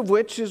first of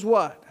which is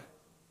what?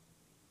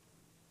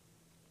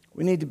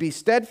 We need to be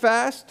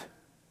steadfast.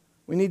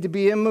 We need to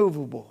be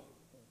immovable.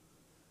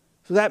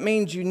 So that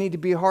means you need to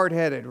be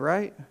hard-headed,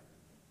 right?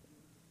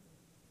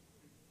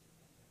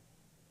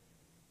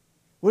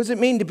 What does it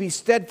mean to be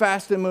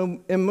steadfast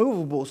and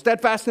immovable?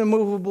 Steadfast and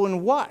immovable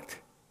in what?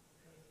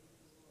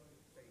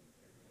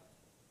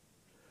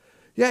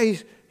 Yeah,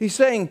 he's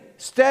saying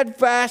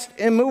steadfast,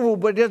 immovable,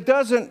 but it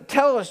doesn't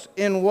tell us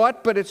in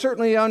what, but it's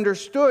certainly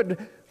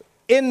understood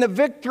in the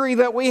victory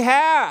that we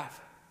have,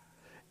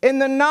 in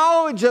the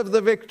knowledge of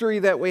the victory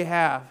that we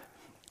have.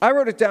 I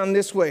wrote it down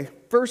this way.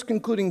 First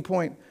concluding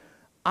point.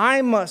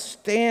 I must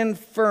stand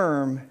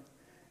firm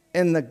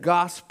in the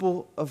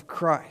gospel of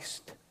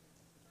Christ.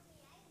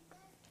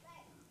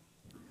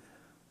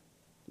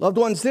 Loved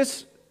ones,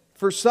 this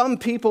for some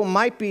people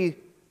might be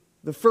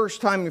the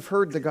first time you've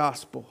heard the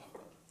gospel.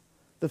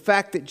 The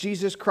fact that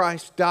Jesus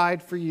Christ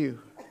died for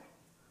you.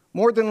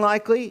 More than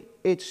likely,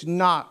 it's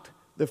not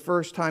the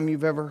first time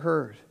you've ever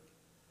heard.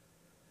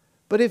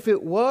 But if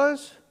it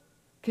was,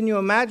 can you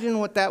imagine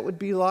what that would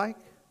be like?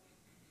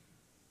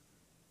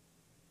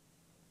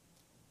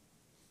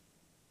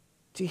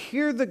 To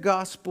hear the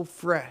gospel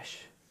fresh,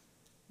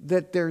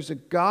 that there's a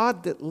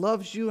God that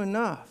loves you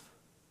enough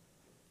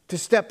to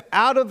step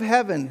out of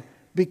heaven,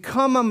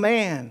 become a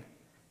man,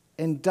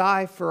 and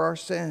die for our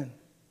sin.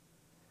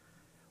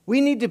 We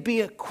need to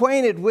be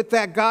acquainted with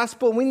that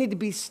gospel. We need to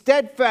be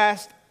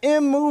steadfast,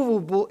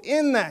 immovable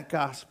in that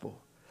gospel.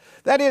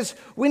 That is,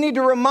 we need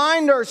to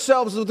remind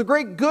ourselves of the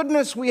great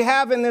goodness we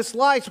have in this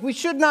life. We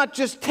should not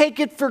just take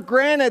it for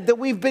granted that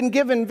we've been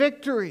given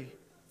victory.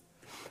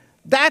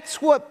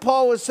 That's what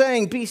Paul was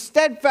saying. Be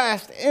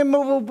steadfast,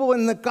 immovable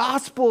in the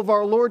gospel of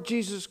our Lord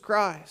Jesus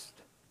Christ.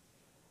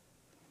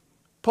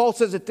 Paul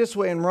says it this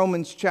way in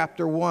Romans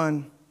chapter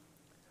 1.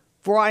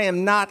 For I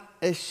am not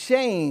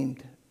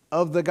ashamed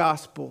of the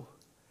gospel.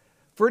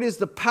 For it is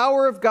the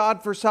power of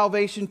God for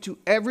salvation to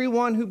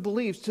everyone who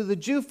believes, to the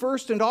Jew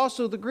first and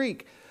also the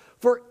Greek.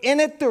 For in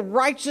it the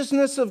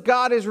righteousness of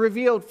God is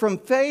revealed from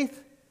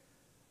faith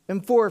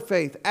and for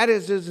faith.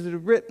 As is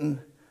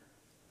written,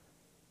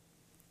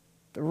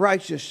 the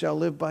righteous shall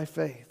live by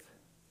faith.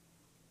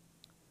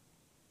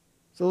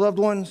 So, loved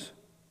ones,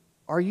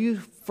 are you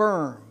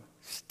firm,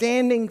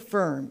 standing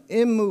firm,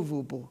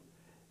 immovable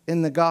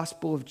in the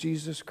gospel of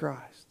Jesus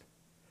Christ?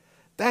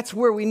 That's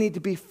where we need to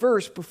be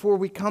first before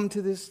we come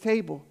to this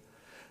table.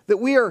 That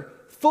we are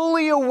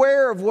fully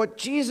aware of what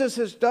Jesus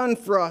has done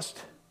for us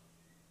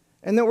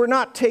and that we're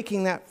not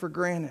taking that for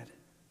granted.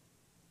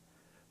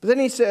 But then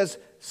he says,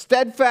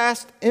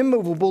 steadfast,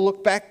 immovable.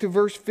 Look back to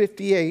verse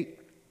 58.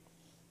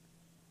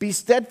 Be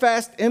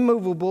steadfast,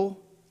 immovable,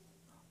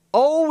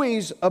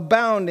 always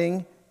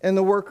abounding in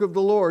the work of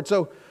the Lord.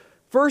 So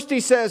first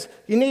he says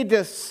you need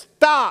to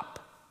stop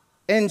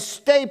and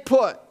stay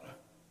put.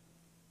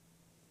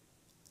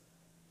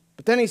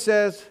 But then he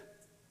says,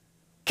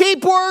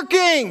 keep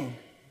working.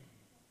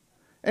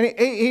 And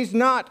he's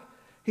not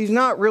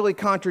really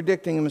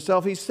contradicting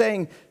himself. He's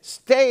saying,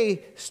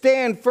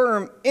 stand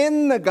firm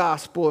in the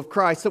gospel of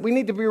Christ. That we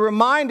need to be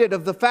reminded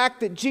of the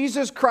fact that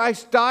Jesus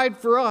Christ died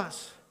for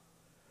us.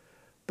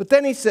 But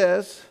then he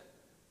says,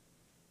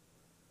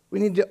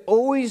 we need to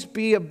always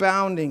be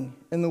abounding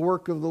in the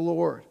work of the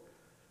Lord.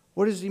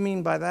 What does he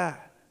mean by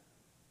that?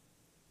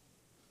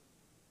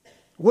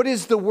 What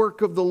is the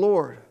work of the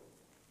Lord?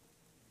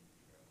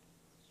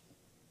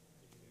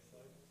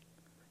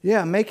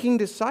 Yeah, making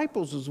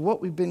disciples is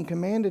what we've been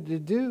commanded to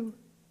do.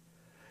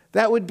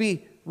 That would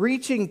be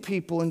reaching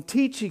people and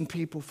teaching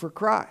people for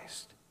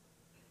Christ.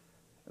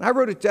 And I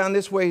wrote it down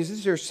this way. This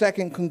is your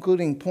second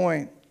concluding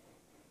point.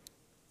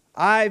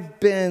 I've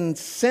been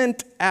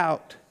sent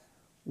out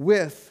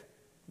with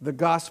the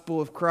gospel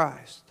of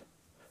Christ.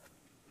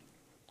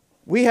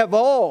 We have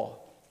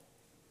all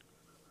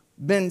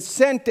been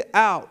sent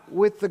out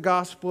with the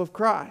gospel of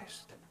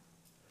Christ.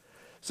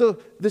 So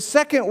the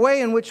second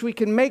way in which we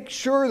can make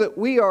sure that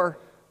we are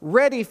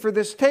ready for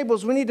this table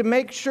is we need to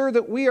make sure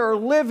that we are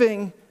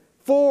living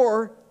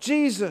for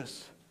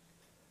Jesus.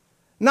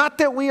 Not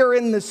that we are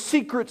in the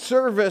secret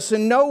service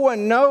and no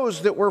one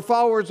knows that we're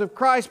followers of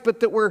Christ, but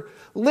that we're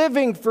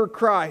living for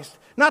Christ.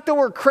 Not that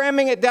we're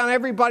cramming it down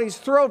everybody's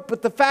throat,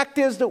 but the fact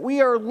is that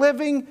we are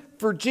living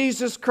for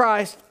Jesus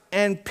Christ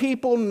and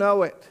people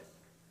know it.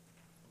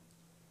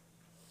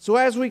 So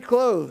as we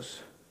close,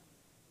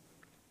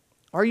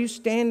 are you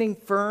standing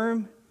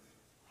firm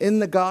in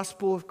the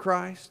gospel of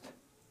Christ?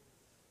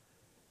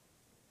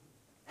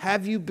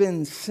 Have you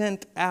been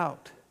sent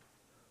out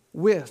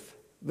with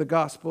the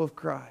gospel of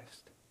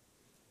Christ?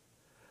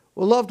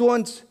 Well, loved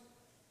ones,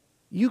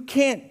 you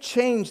can't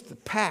change the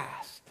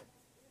past,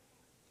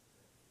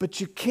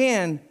 but you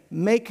can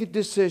make a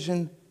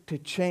decision to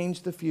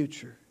change the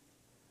future.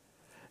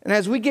 And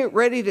as we get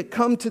ready to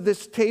come to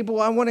this table,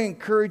 I want to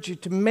encourage you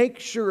to make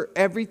sure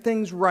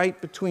everything's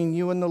right between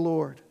you and the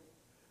Lord.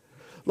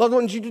 Loved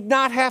ones, you do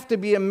not have to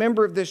be a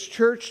member of this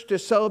church to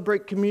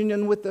celebrate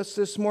communion with us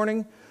this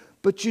morning,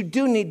 but you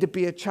do need to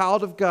be a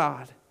child of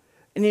God,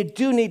 and you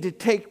do need to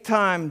take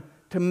time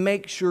to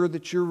make sure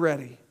that you're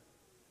ready.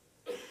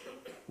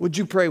 Would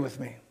you pray with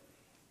me?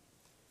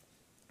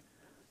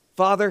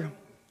 Father,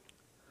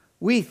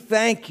 we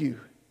thank you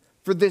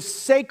for this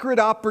sacred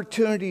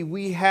opportunity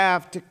we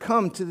have to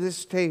come to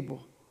this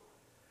table.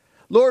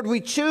 Lord,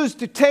 we choose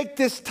to take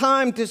this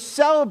time to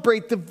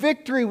celebrate the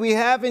victory we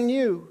have in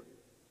you.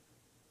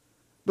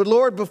 But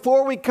Lord,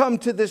 before we come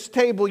to this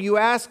table, you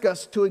ask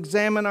us to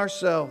examine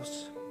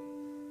ourselves.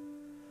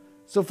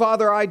 So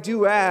Father, I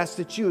do ask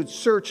that you would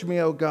search me,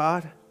 O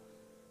God,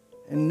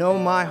 and know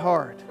my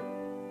heart.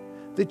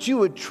 That you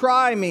would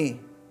try me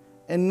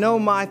and know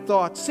my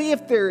thoughts. See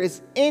if there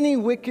is any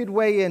wicked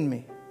way in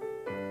me.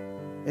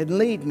 and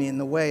lead me in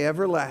the way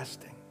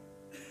everlasting.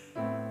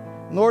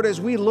 Lord,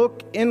 as we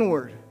look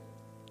inward,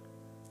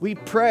 we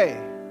pray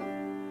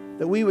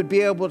that we would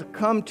be able to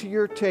come to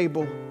your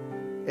table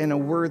in a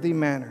worthy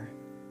manner.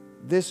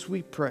 This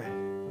we pray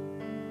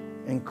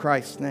in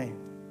Christ's name.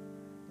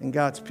 And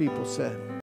God's people said,